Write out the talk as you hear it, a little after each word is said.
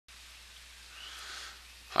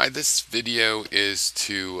Hi, this video is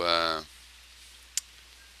to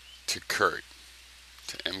Kurt,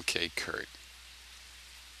 to mrkurt,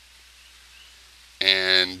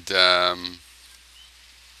 and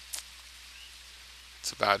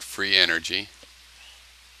it's about free energy.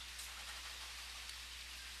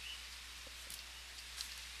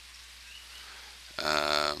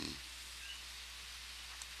 Um,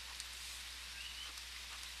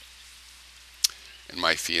 and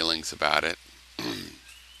my feelings about it.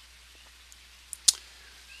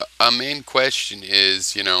 A main question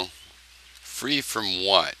is, free from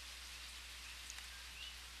what?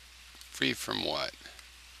 Free from what?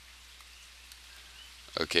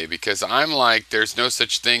 Okay, because I'm like, there's no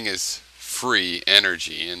such thing as free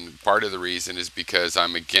energy, and part of the reason is because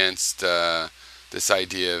I'm against this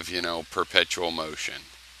idea of, perpetual motion.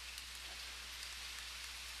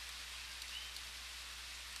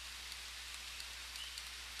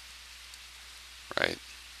 Right?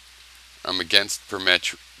 I'm against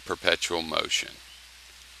perpetual motion.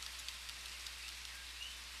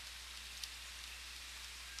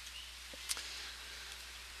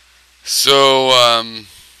 So,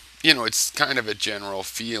 it's kind of a general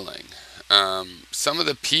feeling. Some of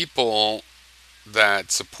the people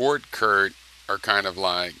that support Kurt are kind of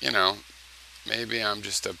like, maybe I'm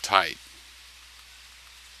just uptight,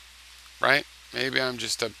 right? Maybe I'm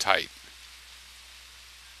just uptight.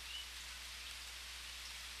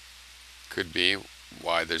 Could be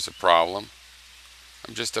why there's a problem.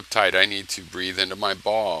 I'm just uptight. I need to breathe into my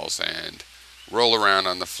balls and roll around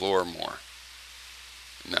on the floor more.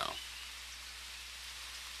 No,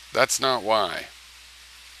 that's not why.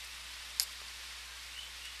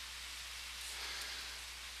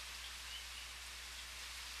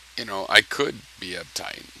 I could be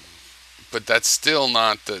uptight, but that's still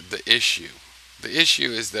not the issue. The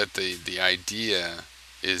issue is that the idea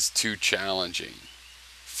is too challenging,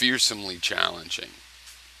 fearsomely challenging.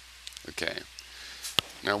 Okay.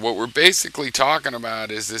 Now, what we're basically talking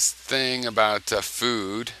about is this thing about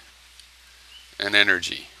food and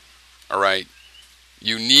energy. All right.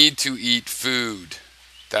 You need to eat food.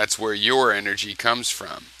 That's where your energy comes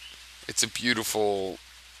from. It's a beautiful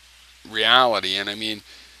reality. And I mean,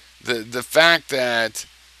 the fact that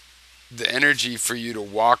the energy for you to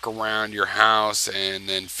walk around your house and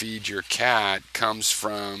then feed your cat comes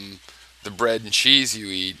from the bread and cheese you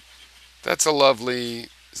eat, that's a lovely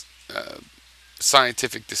uh,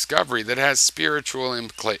 scientific discovery that has spiritual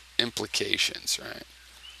implications, right?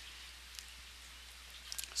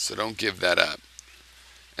 So don't give that up.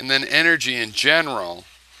 And then energy in general,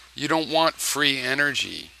 you don't want free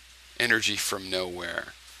energy, energy from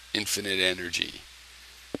nowhere, infinite energy.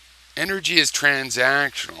 Energy is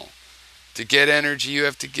transactional. To get energy, you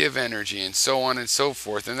have to give energy, and so on and so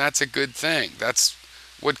forth. And that's a good thing. That's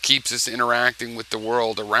what keeps us interacting with the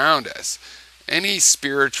world around us. Any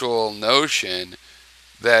spiritual notion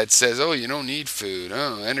that says, oh, you don't need food,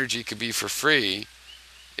 oh, energy could be for free,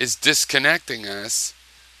 is disconnecting us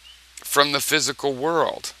from the physical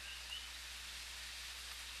world.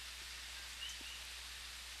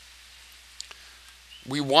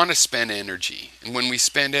 We want to spend energy. And when we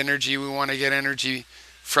spend energy, we want to get energy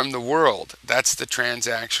from the world. That's the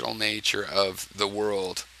transactional nature of the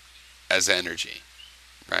world as energy,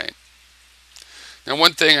 right? Now,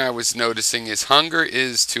 one thing I was noticing is hunger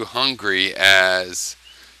is to hungry as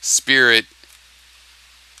spirit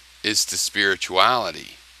is to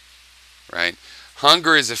spirituality, right?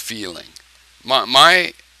 Hunger is a feeling.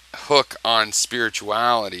 My hook on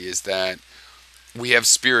spirituality is that we have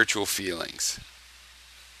spiritual feelings.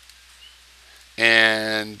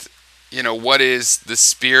 And, what is the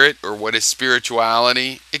spirit or what is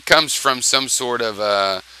spirituality? It comes from some sort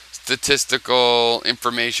of statistical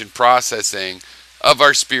information processing of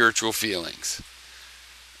our spiritual feelings.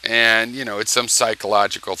 And, it's some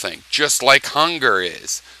psychological thing, just like hunger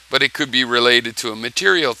is. But it could be related to a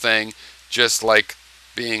material thing, just like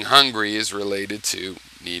being hungry is related to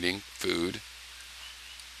needing food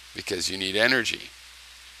because you need energy.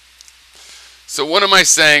 So, what am I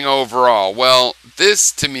saying overall? Well,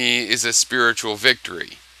 this to me is a spiritual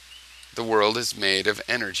victory. The world is made of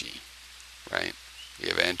energy, right? We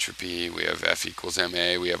have entropy, we have F equals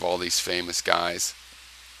ma, we have all these famous guys.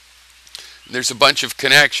 There's a bunch of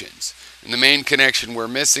connections. And the main connection we're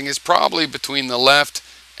missing is probably between the left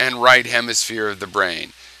and right hemisphere of the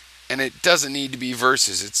brain. And it doesn't need to be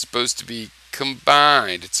versus, it's supposed to be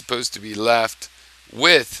combined. It's supposed to be left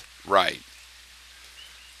with right.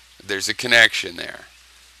 There's a connection there.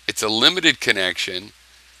 It's a limited connection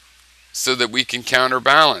so that we can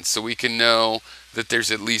counterbalance, so we can know that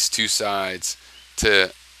there's at least two sides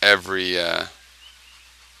to every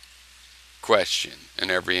question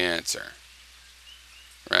and every answer,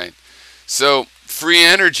 right? So free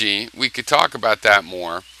energy, we could talk about that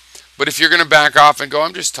more. But if you're going to back off and go,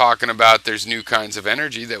 I'm just talking about there's new kinds of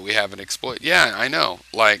energy that we haven't exploited. Yeah, I know.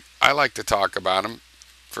 Like, I like to talk about them.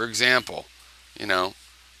 For example, you know,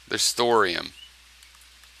 there's thorium.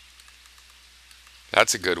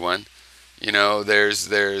 That's a good one. You know, there's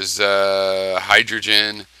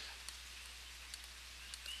hydrogen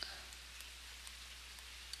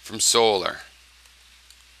from solar.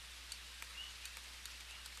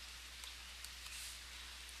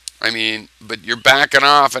 I mean, but you're backing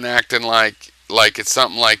off and acting like it's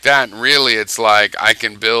something like that, and really it's like I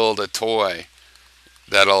can build a toy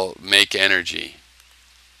that'll make energy.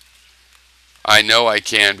 I know I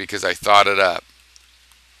can because I thought it up.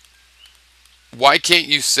 Why can't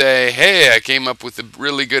you say, "Hey, I came up with a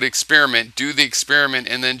really good experiment. Do the experiment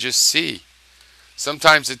and then just see."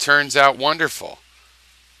 Sometimes it turns out wonderful.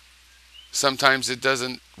 Sometimes it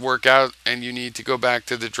doesn't work out and you need to go back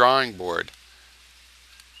to the drawing board.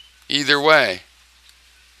 Either way,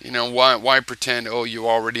 why pretend, oh, you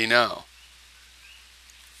already know?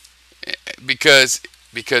 Because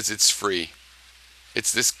it's free.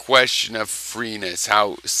 It's this question of freeness,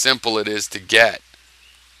 how simple it is to get,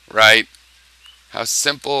 right? How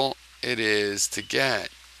simple it is to get.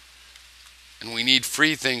 And we need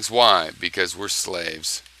free things. Why? Because we're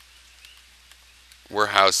slaves. We're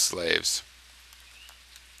house slaves.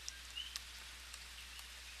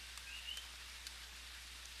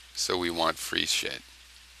 So we want free shit.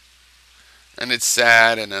 And it's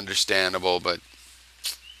sad and understandable, but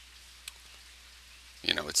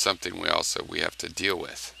it's something we have to deal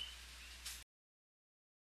with.